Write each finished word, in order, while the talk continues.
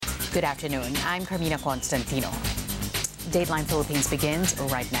Good afternoon. I'm Carmina Constantino. Dateline Philippines begins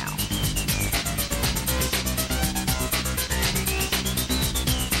right now.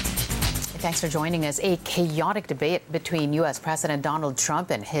 Thanks for joining us. A chaotic debate between U.S. President Donald Trump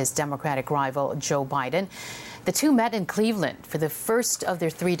and his Democratic rival Joe Biden. The two met in Cleveland for the first of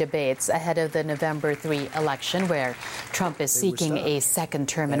their three debates ahead of the November 3 election, where Trump is seeking a second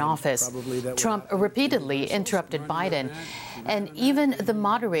term in office. Trump repeatedly interrupted Biden, and even the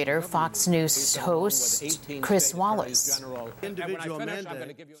moderator, Fox News host Chris Wallace.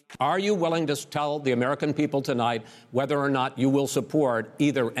 Are you willing to tell the American people tonight whether or not you will support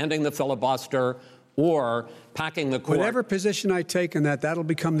either ending the filibuster or packing the court? Whatever position I take on that, that'll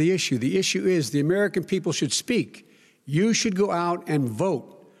become the issue. The issue is the American people should speak. You should go out and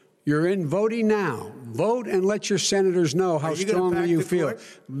vote. You're in voting now. Vote and let your senators know how strongly you feel.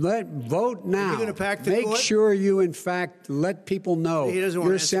 Vote now. Make sure you, in fact, let people know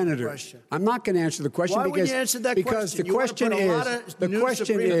you're a senator. I'm not going to answer the question because the question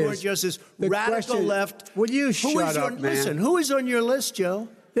is radical left. Will you shut up, man? Listen, who is on your list, Joe?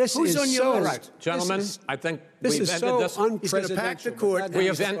 Who's on your list? Right. Gentlemen, I think this is so unprecedented. He's going to pack the court.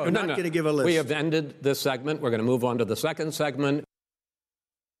 We have ended this segment. We're going to move on to the second segment.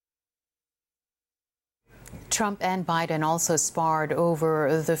 Trump and Biden also sparred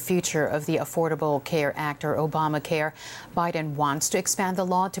over the future of the Affordable Care Act, or Obamacare. Biden wants to expand the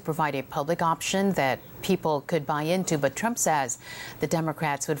law to provide a public option that people could buy into, but Trump says the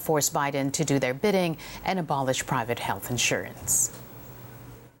Democrats would force Biden to do their bidding and abolish private health insurance.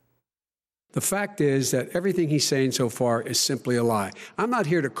 The fact is that everything he's saying so far is simply a lie. I'm not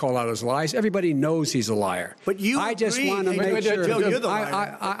here to call out his lies. Everybody knows he's a liar. But I just want to make sure. Joe, you're the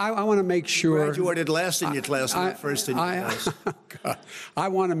liar. I want to make sure. You graduated last in your class, not first in your class. I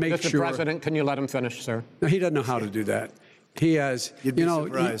want to make sure. Mr. President, can you let him finish, sir? No, he doesn't know how to do that. He has. You'd be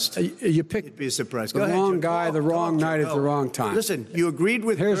surprised. You picked You'd be surprised. the wrong guy, the wrong night at the wrong time. Listen, you agreed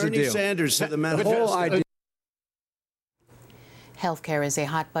with Bernie Sanders to the manifesto. Healthcare is a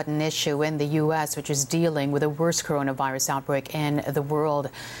hot-button issue in the U.S., which is dealing with the worst coronavirus outbreak in the world.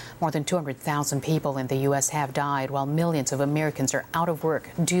 More than 200,000 people in the U.S. have died, while millions of Americans are out of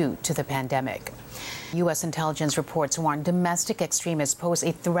work due to the pandemic. U.S. intelligence reports warn domestic extremists pose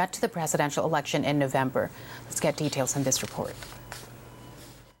a threat to the presidential election in November. Let's get details on this report.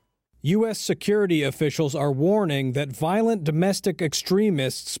 U.S. security officials are warning that violent domestic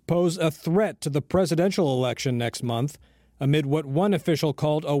extremists pose a threat to the presidential election next month, amid what one official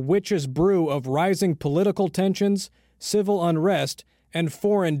called a witch's brew of rising political tensions, civil unrest, and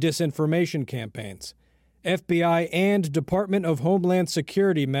foreign disinformation campaigns. FBI and Department of Homeland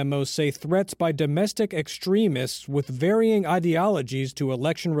Security memos say threats by domestic extremists with varying ideologies to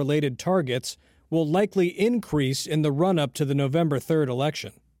election-related targets will likely increase in the run-up to the November 3rd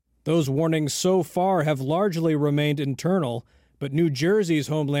election. Those warnings so far have largely remained internal, but New Jersey's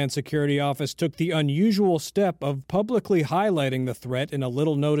Homeland Security Office took the unusual step of publicly highlighting the threat in a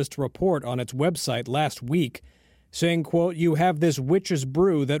little-noticed report on its website last week, saying, quote, "You have this witch's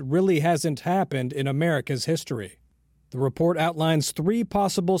brew that really hasn't happened in America's history." The report outlines three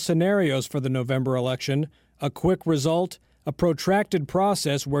possible scenarios for the November election: a quick result, a protracted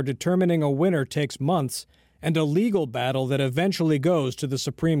process where determining a winner takes months, and a legal battle that eventually goes to the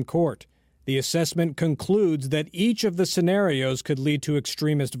Supreme Court. The assessment concludes that each of the scenarios could lead to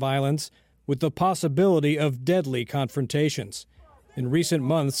extremist violence, with the possibility of deadly confrontations. In recent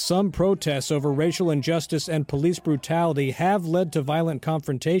months, some protests over racial injustice and police brutality have led to violent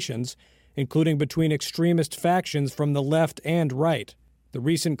confrontations, including between extremist factions from the left and right. The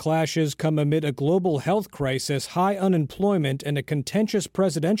recent clashes come amid a global health crisis, high unemployment, and a contentious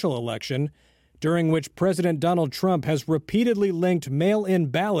presidential election, during which President Donald Trump has repeatedly linked mail-in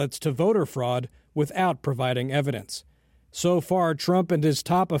ballots to voter fraud without providing evidence. So far, Trump and his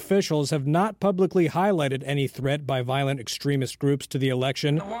top officials have not publicly highlighted any threat by violent extremist groups to the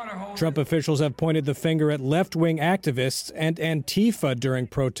election. Trump officials have pointed the finger at left-wing activists and Antifa during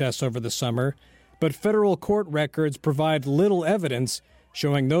protests over the summer, but federal court records provide little evidence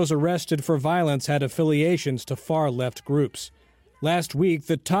showing those arrested for violence had affiliations to far-left groups. Last week,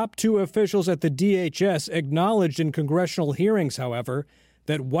 the top two officials at the DHS acknowledged in congressional hearings, however,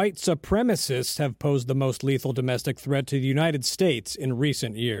 that white supremacists have posed the most lethal domestic threat to the United States in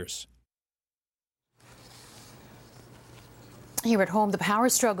recent years. Here at home, the power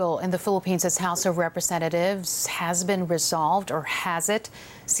struggle in the Philippines' House of Representatives has been resolved, or has it?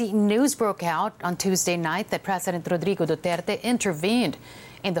 See, news broke out on Tuesday night that President Rodrigo Duterte intervened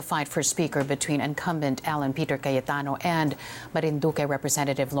in the fight for Speaker between incumbent Alan Peter Cayetano and Marinduque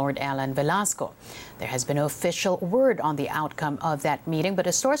Representative Lord Alan Velasco. There has been no official word on the outcome of that meeting, but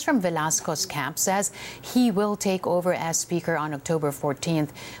a source from Velasco's camp says he will take over as Speaker on October 14th,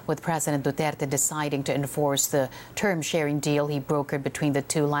 with President Duterte deciding to enforce the term-sharing deal he brokered between the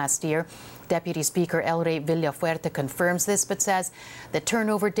two last year. Deputy Speaker El Rey Villafuerte confirms this, but says the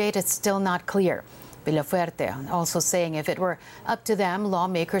turnover date is still not clear. Villafuerte also saying if it were up to them,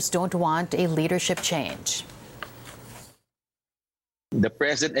 lawmakers don't want a leadership change. The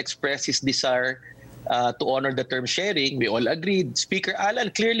President expressed his desire to honor the term sharing. We all agreed. Speaker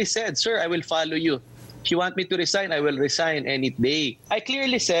Alan clearly said, "Sir, I will follow you. If you want me to resign, I will resign any day." I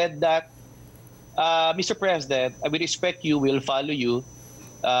clearly said that, Mr. President, I will respect you, will follow you,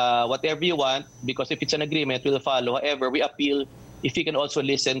 whatever you want, because if it's an agreement, we'll follow. However, we appeal if you can also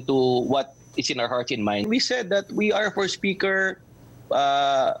listen to what is in our heart and mind. We said that we are for Speaker.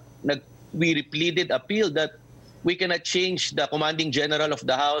 We pleaded appeal that we cannot change the commanding general of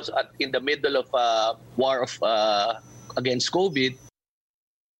the House in the middle of war against COVID.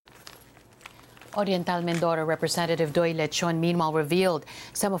 Oriental Mindoro Representative Doy Lechon meanwhile revealed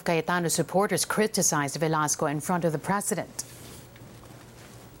some of Cayetano's supporters criticized Velasco in front of the president.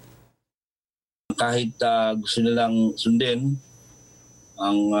 Kahit gusto nilang sundin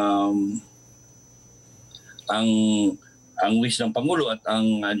ang wish ng Pangulo at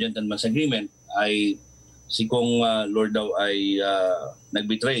ang gentleman's agreement, ay si Kong Lord daw ay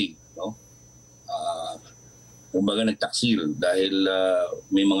nagbetray, no? Kumbaga nagtaksil dahil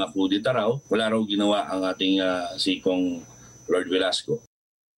may mga kudeta raw. Wala raw ginawa ang ating si Kong Lord Velasco.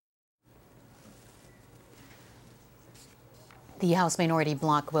 The House Minority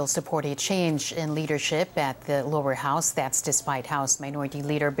Bloc will support a change in leadership at the lower house. That's despite House Minority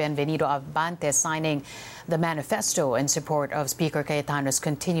Leader Benvenido Abante signing the manifesto in support of Speaker Cayetano's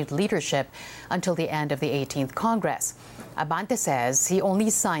continued leadership until the end of the 18th Congress. Abante says he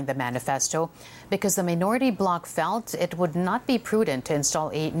only signed the manifesto because the Minority Bloc felt it would not be prudent to install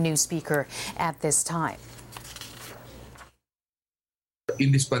a new speaker at this time.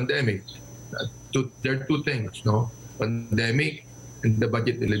 In this pandemic, there are two things, no? Pandemic and the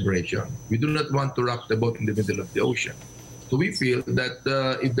budget deliberation. We do not want to rock the boat in the middle of the ocean. So we feel that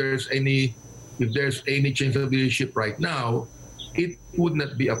if there's any change of leadership right now, it would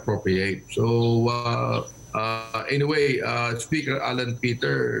not be appropriate. So anyway, Speaker Alan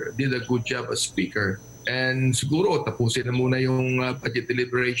Peter did a good job as Speaker. And siguro tapusin na muna yung budget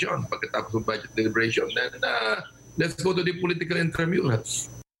deliberation. Pagkatapos ng budget deliberation, then let's go to the political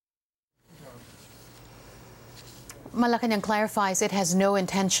intramurals. Malacanang clarifies it has no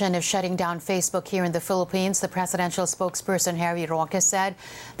intention of shutting down Facebook here in the Philippines. The presidential spokesperson, Harry Roque, said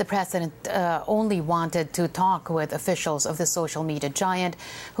the president only wanted to talk with officials of the social media giant,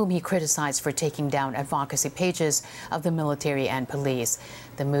 whom he criticized for taking down advocacy pages of the military and police.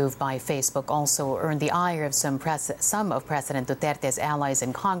 The move by Facebook also earned the ire of some of President Duterte's allies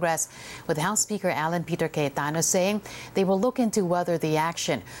in Congress, with House Speaker Alan Peter Cayetano saying they will look into whether the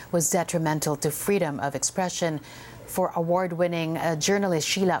action was detrimental to freedom of expression. For award-winning journalist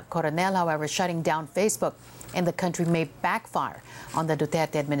Sheila Coronel, however, shutting down Facebook in the country may backfire on the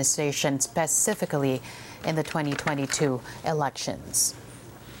Duterte administration, specifically in the 2022 elections.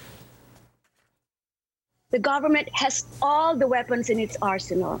 The government has all the weapons in its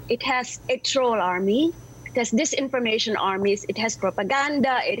arsenal. It has a troll army, it has disinformation armies, it has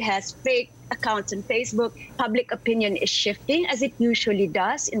propaganda, it has fake accounts on Facebook. Public opinion is shifting, as it usually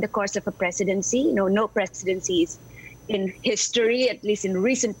does in the course of a presidency. No presidencies in history, at least in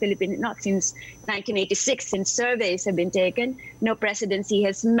recent Philippine, not since 1986, since surveys have been taken, no presidency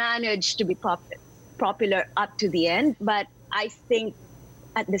has managed to be popular up to the end. But I think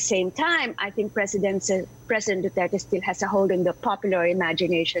at the same time, I think President Duterte still has a hold on the popular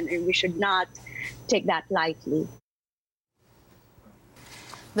imagination, and we should not take that lightly.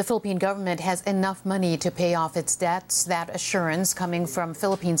 The Philippine government has enough money to pay off its debts. That assurance coming from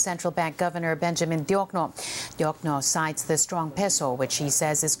Philippine Central Bank Governor Benjamin Diokno. Diokno cites the strong peso, which he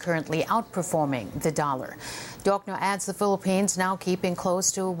says is currently outperforming the dollar. Diokno adds the Philippines now keeping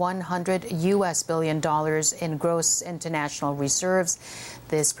close to $100 billion in gross international reserves.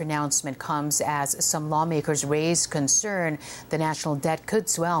 This pronouncement comes as some lawmakers raise concern the national debt could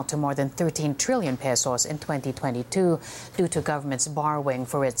swell to more than 13 trillion pesos in 2022 due to government's borrowing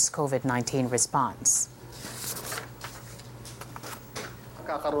for its COVID-19 response.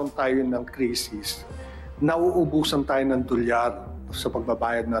 Kakaroon tayo ng krisis, nauubusan tayo ng dolyar. sa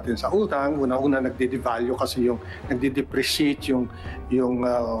pagbabayad natin sa utang. Una-una nagde-devalue kasi nagde-depreciate yung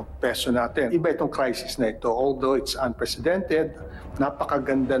peso natin. Iba itong crisis na ito. Although it's unprecedented,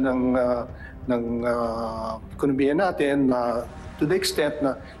 napakaganda ng ekonomiya natin to the extent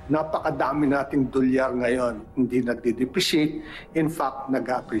na napakadami nating dolyar ngayon. Hindi nagde-depreciate. In fact,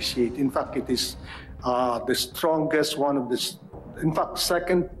 nag-appreciate. In fact, it is the strongest, in fact,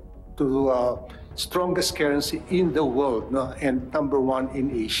 second to strongest currency in the world, no? And number one in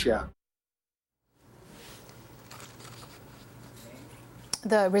Asia.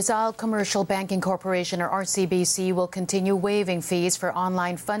 The Rizal Commercial Banking Corporation, or RCBC, will continue waiving fees for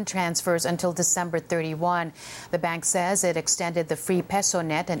online fund transfers until December 31. The bank says it extended the free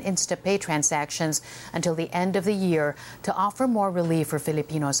PesoNet and InstaPay transactions until the end of the year to offer more relief for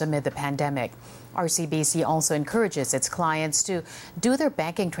Filipinos amid the pandemic. RCBC also encourages its clients to do their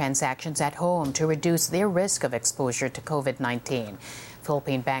banking transactions at home to reduce their risk of exposure to COVID-19.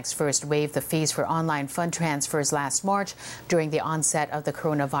 Philippine banks first waived the fees for online fund transfers last March during the onset of the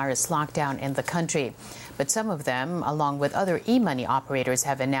coronavirus lockdown in the country. But some of them, along with other e-money operators,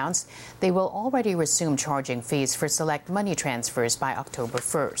 have announced they will already resume charging fees for select money transfers by October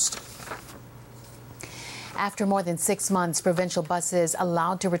 1st. After more than 6 months, provincial buses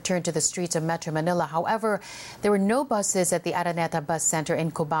allowed to return to the streets of Metro Manila. However, there were no buses at the Araneta Bus Center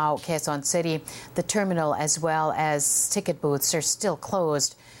in Cubao, Quezon City. The terminal, as well as ticket booths, are still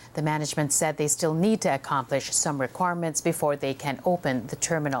closed. The management said they still need to accomplish some requirements before they can open the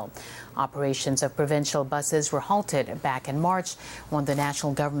terminal. Operations of provincial buses were halted back in March when the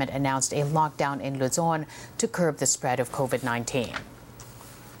national government announced a lockdown in Luzon to curb the spread of COVID-19.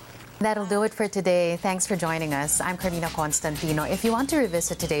 That'll do it for today. Thanks for joining us. I'm Carmina Constantino. If you want to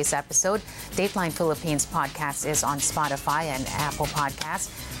revisit today's episode, Dateline Philippines podcast is on Spotify and Apple Podcasts.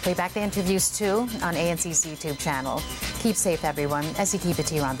 Play back the interviews too on ANC's YouTube channel. Keep safe, everyone, as you keep it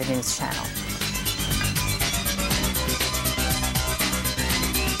here on the news channel.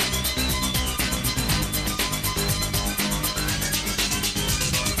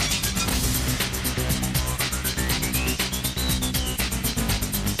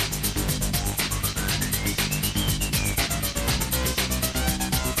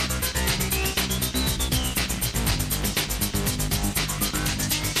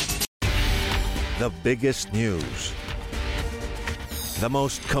 The biggest news, the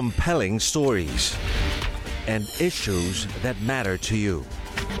most compelling stories, and issues that matter to you.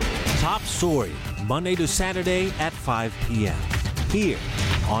 Top Story, Monday to Saturday at 5 p.m. here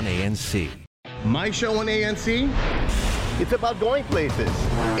on ANC. My show on ANC? It's about going places,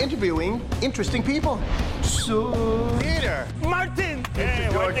 interviewing interesting people. So, Peter, Martin, hey,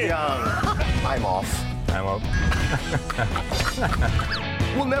 George Young. I'm off.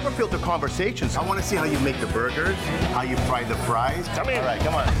 We'll never filter conversations. I want to see how you make the burgers, how you fry the fries. Come in. All right,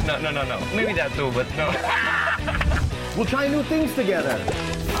 come on. No. Maybe that too, but no. We'll try new things together.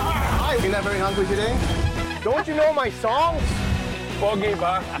 Hi, you're not very hungry today? Don't you know my songs? Pogi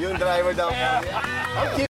ba? Yung driver down. Yeah.